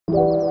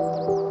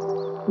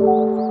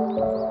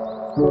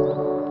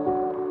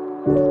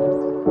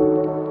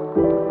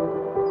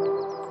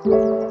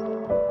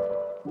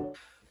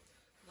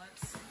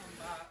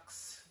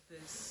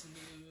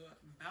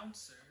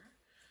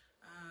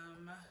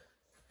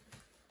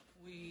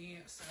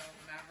So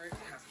Maverick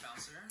has a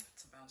bouncer.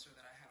 It's a bouncer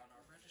that I had on our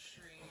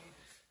registry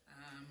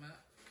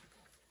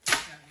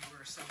that we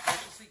were so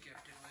graciously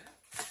gifted with.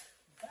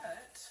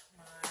 But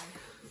my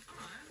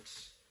aunt,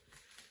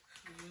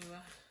 who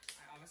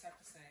I always have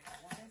to say,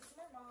 I want to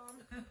visit my mom,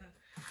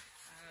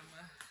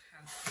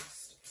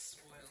 has just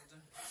spoiled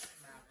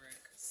Maverick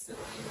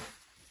silly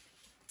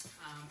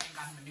and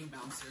got him a new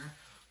bouncer.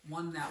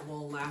 One that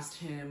will last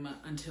him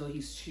until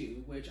he's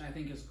 2, which I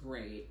think is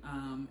great.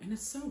 And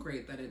it's so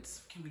great that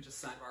it's, can we just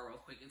sidebar real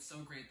quick? It's so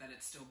great that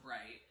it's still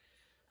bright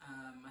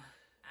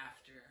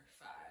after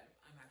 5.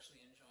 I'm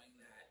actually enjoying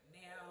that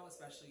now,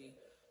 especially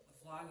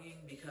with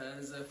vlogging,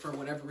 because for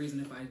whatever reason,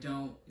 if I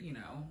don't, you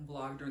know,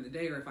 vlog during the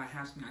day, or if I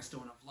have something I still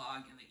want to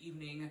vlog in the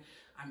evening,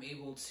 I'm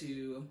able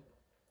to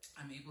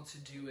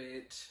do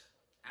it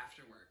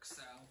after work.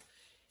 So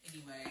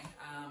anyway,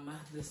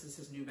 this is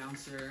his new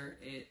bouncer.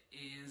 It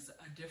is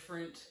a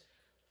different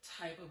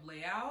type of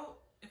layout,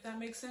 if that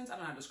makes sense. I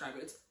don't know how to describe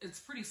it. It's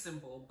pretty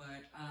simple,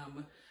 but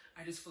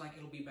I just feel like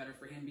it'll be better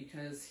for him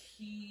because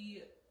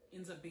he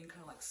ends up being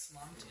kind of like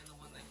slumped in the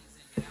one that he's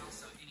in now.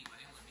 So anyway,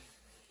 let me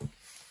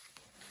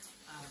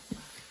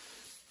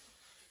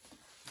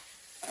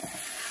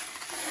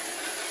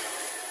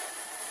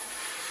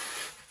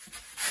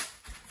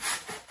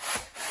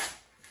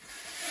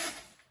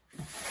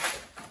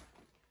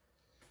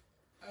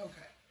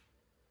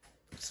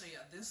so yeah,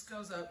 this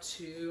goes up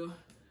to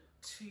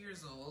 2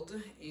 years old,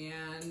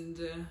 and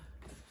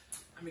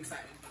I'm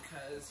excited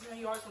because, you know,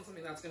 you always want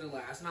something that's gonna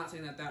last. Not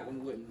saying that that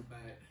one wouldn't,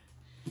 but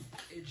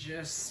it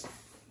just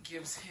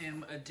gives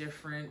him a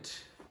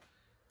different,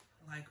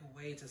 like,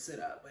 way to sit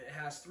up. But it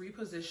has 3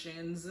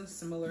 positions,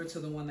 similar to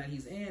the one that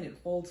he's in. It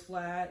folds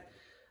flat.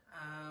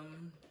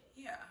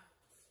 Yeah,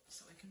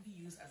 so it can be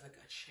used as like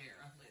a chair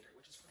later,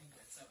 which is pretty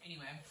good. So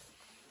anyway,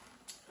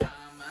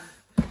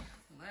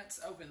 let's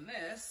open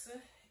this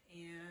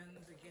and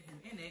get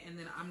him in it, and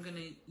then I'm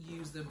gonna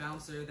use the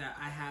bouncer that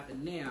I have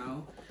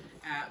now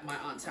at my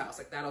aunt's house.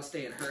 Like, that'll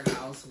stay at her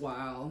house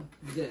while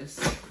this,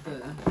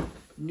 the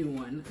new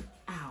one,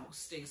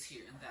 stays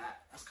here, and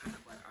that's kind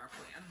of like our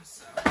plan.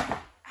 So,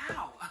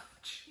 ow,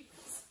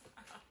 jeez,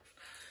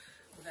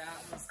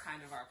 that was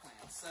kind of our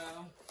plan.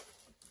 So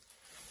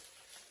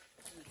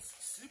it's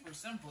super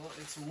simple.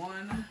 It's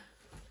one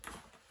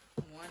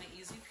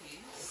easy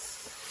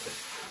piece.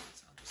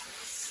 So I'll just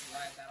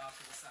slide that off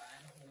to the side.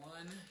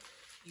 One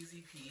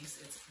easy piece.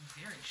 It's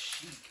very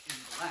chic in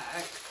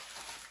black.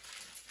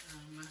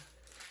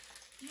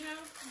 You know,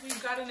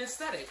 we've got an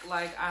aesthetic.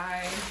 Like,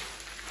 I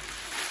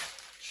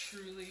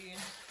truly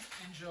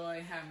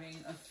enjoy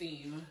having a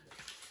theme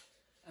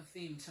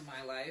to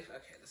my life.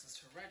 Okay, this is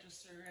to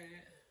register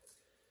it.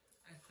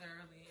 I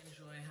thoroughly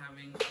enjoy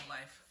having a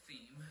life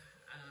theme.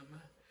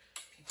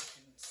 People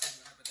can say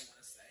whatever they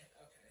want to say.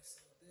 Okay, so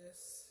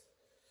this.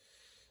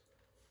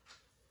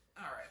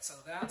 All right, so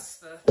that's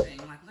the thing.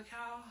 Like, look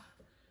how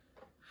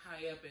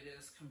high up it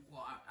is.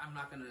 Well, I'm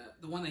not gonna,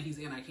 the one that he's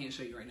in, I can't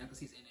show you right now because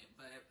he's in it,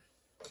 but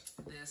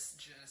this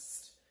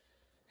just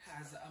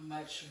has a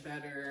much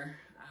better,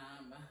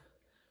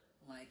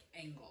 like,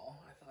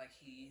 angle. I feel like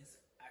he's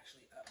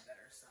actually up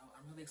better, so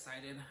I'm really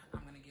excited.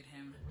 I'm gonna get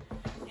him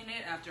in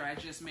it after I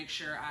just make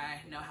sure I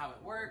know how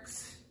it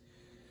works.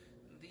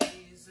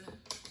 These,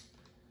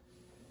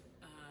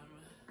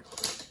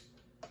 let's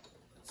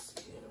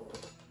see,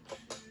 1,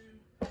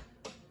 2,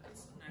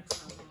 that's the next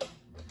level,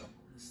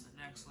 this is the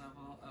next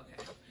level.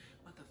 Okay,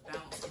 but the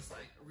bounce is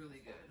like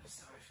really good,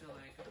 so I feel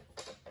like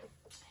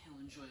he'll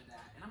enjoy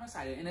that, and I'm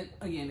excited. And it,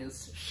 again,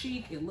 is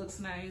chic, it looks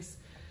nice.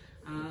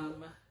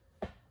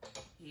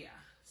 Yeah,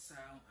 so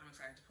I'm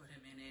excited to put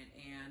him in it,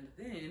 and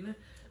then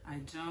I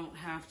don't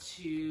have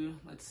to,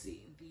 let's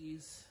see,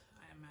 these,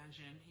 I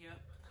imagine, yep,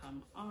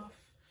 come off.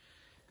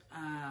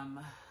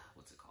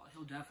 What's it called?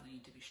 He'll definitely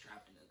need to be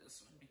strapped into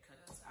this one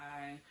because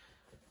I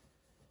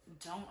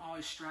don't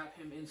always strap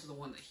him into the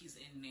one that he's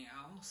in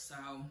now.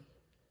 So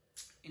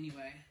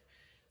anyway,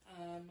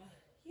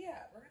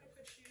 yeah, we're gonna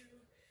put you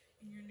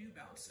in your new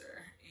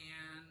bouncer,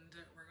 and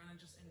we're gonna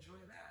just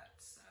enjoy that.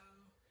 So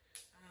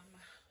I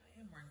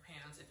am wearing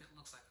pants. If it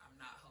looks like I'm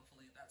not,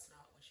 hopefully that's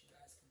not what you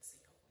guys can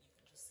see. Hopefully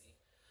you can just see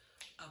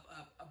up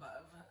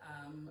above.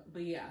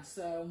 But yeah,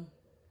 so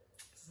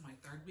this is my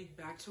 3rd week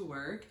back to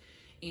work,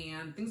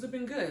 and things have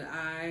been good.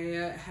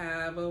 I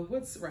have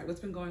what's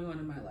been going on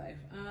in my life?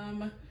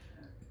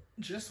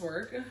 Just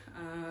work.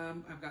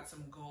 I've got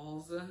some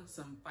goals,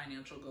 some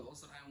financial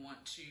goals that I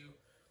want to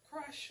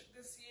crush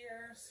this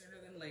year sooner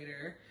than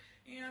later,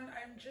 and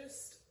I'm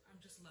just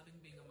loving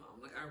being a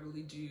mom. Like, I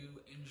really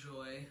do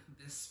enjoy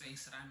this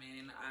space that I'm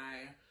in.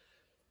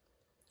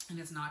 And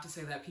it's not to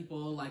say that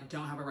people, like,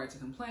 don't have a right to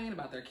complain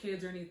about their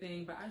kids or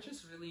anything, but I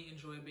just really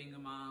enjoy being a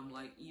mom,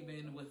 like,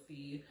 even with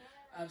the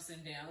ups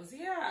and downs.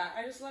 Yeah,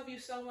 I just love you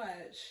so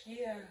much.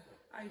 Yeah,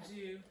 I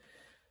do.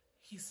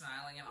 He's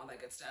smiling and all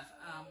that good stuff.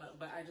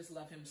 But I just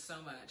love him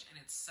so much, and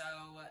it's so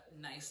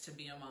nice to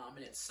be a mom,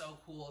 and it's so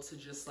cool to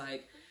just,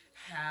 like,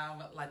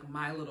 have, like,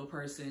 my little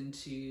person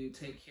to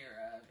take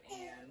care of,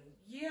 and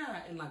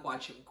yeah, and, like,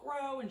 watch him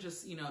grow, and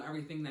just, you know,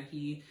 everything that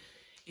he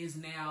is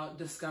now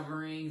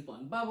discovering, he's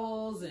blowing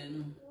bubbles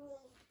and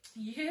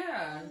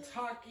yeah,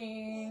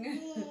 talking.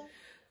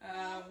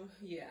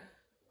 Yeah,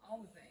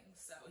 all the things.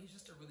 So he's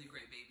just a really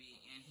great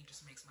baby, and he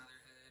just makes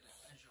motherhood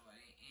a joy,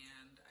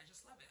 and I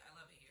just love it. I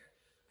love it here.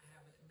 I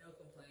have no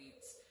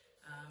complaints.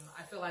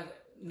 I feel like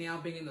now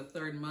being in the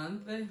 3rd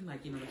month,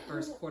 like, you know, the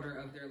 1st quarter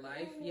of their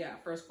life, yeah,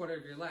 1st quarter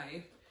of your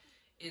life,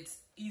 it's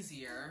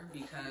easier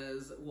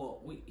because,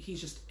 well,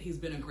 he's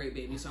been a great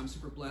baby, so I'm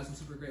super blessed and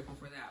super grateful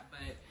for that.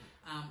 But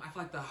I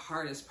feel like the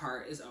hardest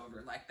part is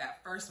over. Like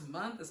that 1st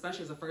month,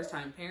 especially as a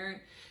first-time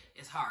parent,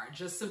 is hard,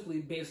 just simply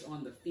based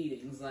on the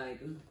feedings.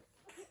 Like, you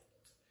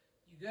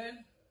good?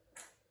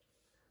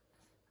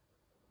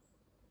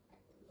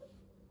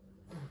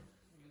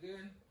 You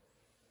good?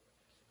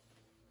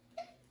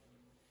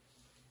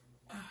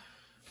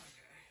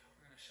 Okay,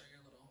 we're gonna show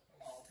your little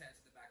bald head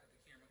to the back of the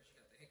camera because you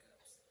got the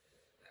hiccups.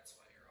 That's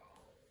why you're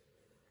all.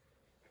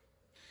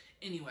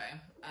 Anyway,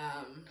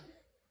 I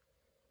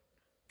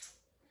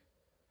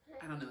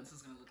don't know what this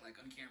is gonna look like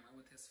on camera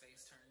with his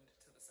face turned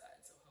to the side,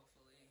 so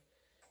hopefully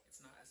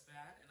it's not as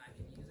bad and I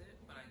can use it,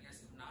 but I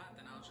guess if not,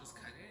 then I'll just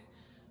cut it.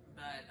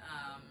 But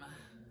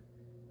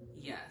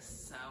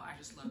yes, so I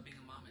just love being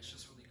a mom. It's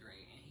just really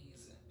great, and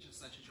he's just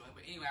such a joy.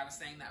 But anyway, I was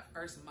saying that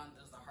 1st month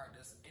is the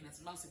hardest, and it's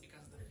mostly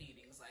because of the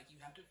feedings. Like,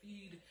 you have to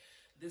feed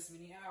this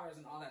many hours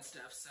and all that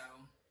stuff, so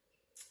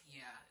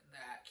yeah,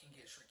 that can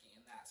get tricky,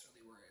 and that's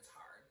really where it's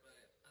hard. But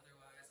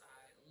otherwise,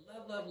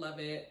 I love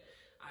it.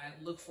 I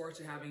look forward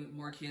to having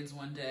more kids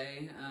one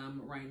day.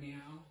 Right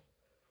now,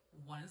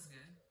 one is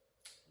good.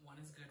 One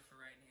is good for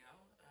right now,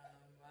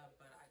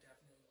 but I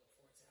definitely look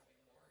forward to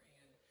having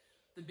more.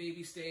 And the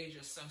baby stage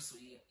is so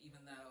sweet,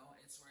 even though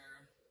it's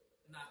where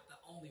not the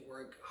only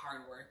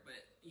hard work,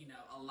 but, you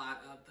know, a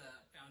lot of the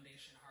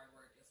foundation hard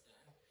work is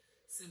done.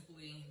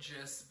 Simply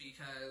just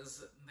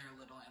because they're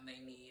little and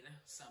they need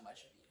so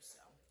much of you.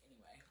 So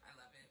anyway, I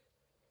love it.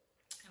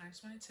 And I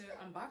just wanted to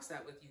unbox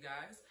that with you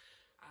guys.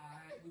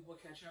 We will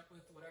catch up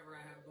with whatever I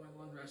have going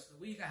on the rest of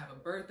the week. I have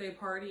a birthday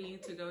party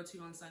to go to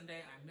on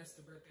Sunday. I missed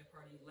the birthday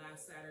party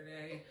last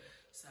Saturday.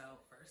 So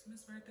first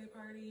missed birthday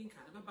party,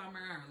 kind of a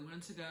bummer. I really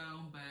wanted to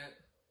go, but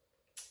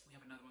we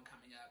have another one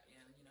coming up,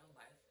 and you know,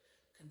 life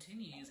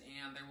continues,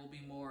 and there will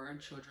be more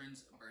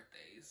children's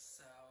birthdays.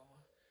 So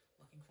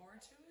looking forward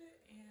to it,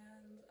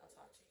 and I'll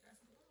talk to you guys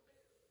in a little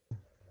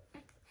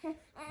bit.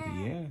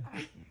 Yeah.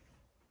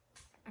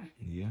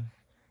 Yeah.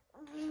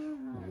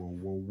 Whoa,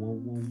 whoa, whoa,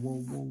 whoa, whoa,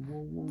 whoa,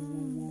 whoa, whoa,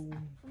 whoa, whoa.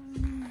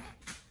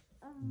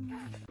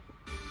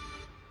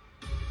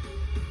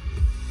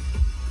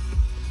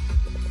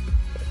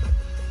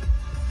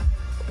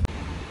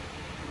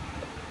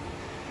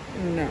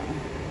 No,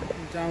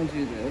 don't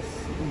do this.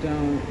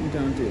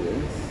 Don't do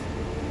this.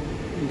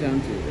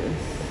 Don't do this.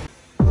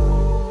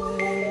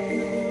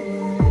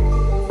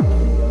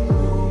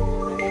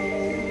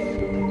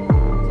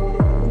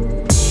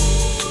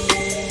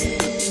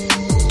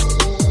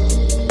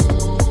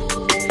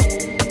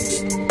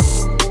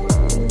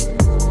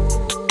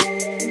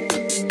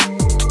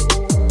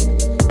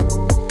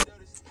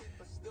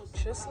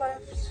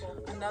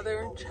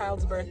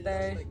 Child's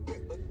birthday.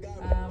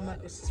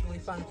 This is a really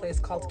fun place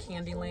called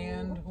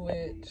Candyland,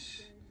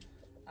 which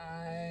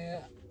I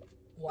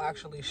will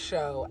actually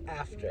show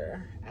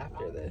after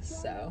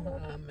this, so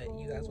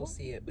you guys will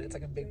see it. But it's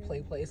like a big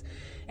play place,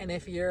 and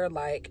if you're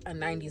like a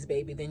 90s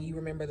baby, then you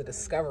remember the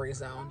Discovery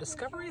Zone.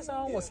 Discovery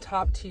Zone was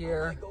top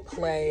tier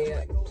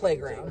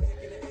playground.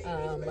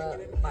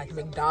 Like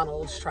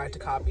McDonald's tried to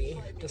copy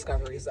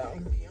Discovery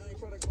Zone.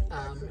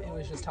 It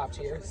was just top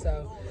tier,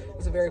 so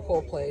it's a very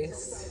cool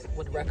place.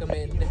 Would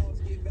recommend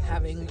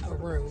having a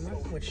room,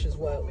 which is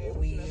what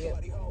we,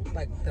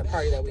 like the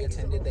party that we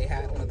attended, they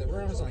had one of the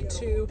rooms, only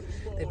 2.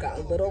 They've got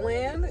a little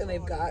land and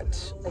they've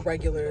got a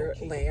regular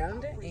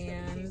land,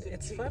 and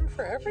it's fun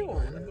for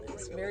everyone.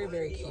 It's very,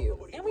 very cute.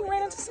 And we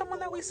ran into someone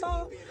that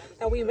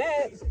we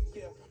met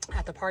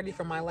at the party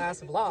from my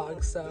last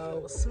vlog,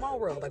 so small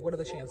world. Like, what are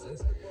the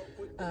chances?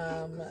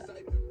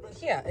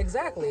 Yeah,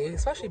 exactly,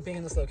 especially being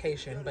in this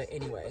location. But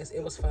anyways,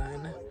 it was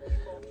fun.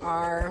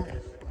 Our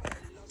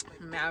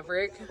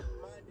Maverick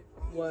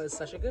was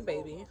such a good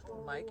baby,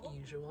 like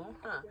usual,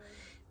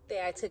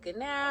 Day I took a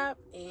nap,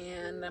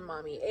 and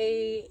mommy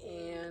ate,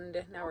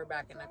 and now we're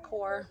back in the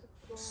core.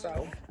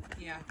 So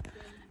yeah,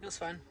 it was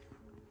fun.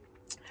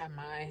 Had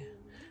my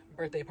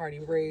birthday party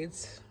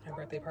braids.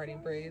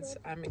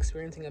 I'm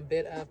experiencing a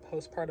bit of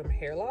postpartum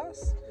hair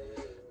loss,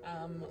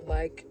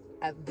 like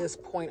at this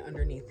point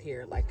underneath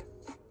here, like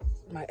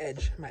my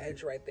edge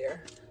right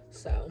there.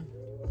 So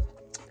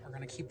we're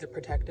gonna keep the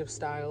protective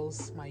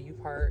styles, my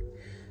U-part,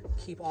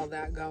 keep all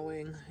that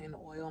going, and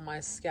oil my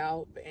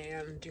scalp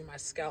and do my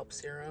scalp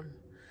serum.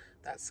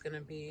 That's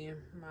gonna be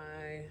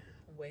my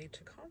way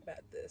to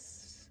combat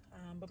this.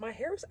 But my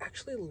hair is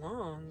actually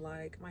long.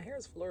 Like, my hair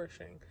is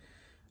flourishing,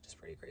 which is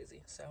pretty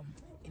crazy. So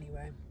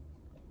anyway,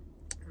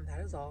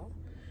 that is all.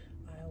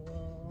 I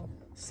will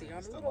see you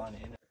on the little.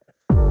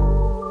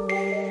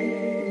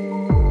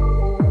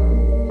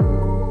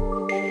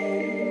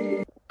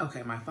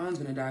 Okay, my phone's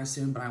gonna die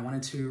soon, but I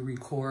wanted to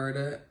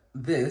record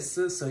this.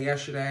 So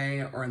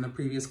yesterday, or in the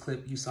previous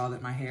clip, you saw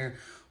that my hair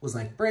was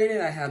like braided.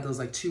 I had those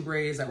like 2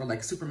 braids that were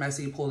like super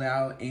messy, pulled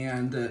out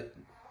and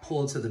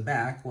pulled to the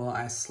back. Well,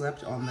 I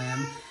slept on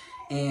them,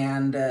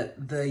 and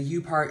the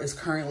U part is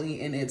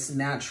currently in its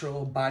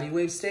natural body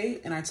wave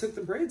state. And I took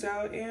the braids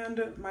out,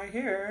 and my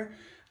hair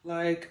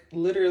like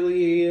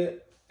literally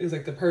is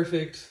like the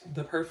perfect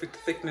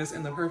thickness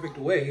and the perfect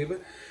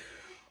wave,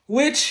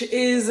 which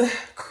is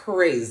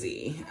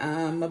crazy,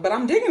 but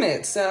I'm digging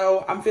it.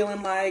 So I'm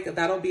feeling like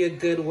that'll be a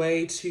good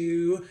way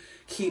to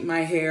keep my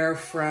hair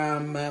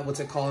from, what's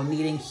it called,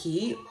 needing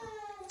heat.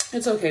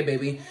 It's okay,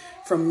 baby,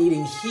 from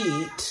needing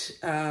heat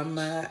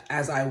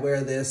as I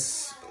wear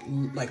this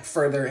like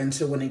further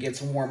into when it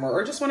gets warmer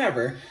or just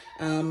whenever.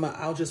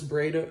 I'll just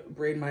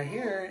braid my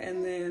hair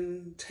and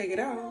then take it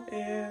out,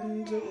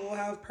 and we'll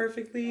have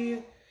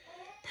perfectly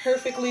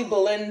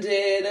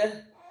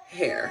blended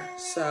hair.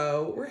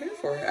 So we're here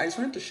for it. I just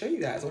wanted to show you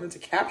guys. I wanted to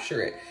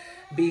capture it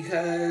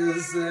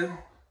because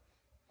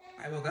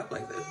I woke up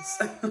like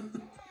this.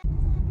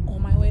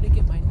 On my way to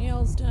get my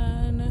nails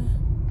done.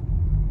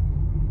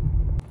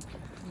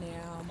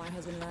 Now my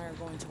husband and I are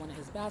going to one of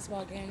his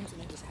basketball games,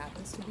 and it just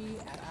happens to be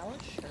at our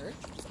church,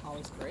 which is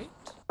always great.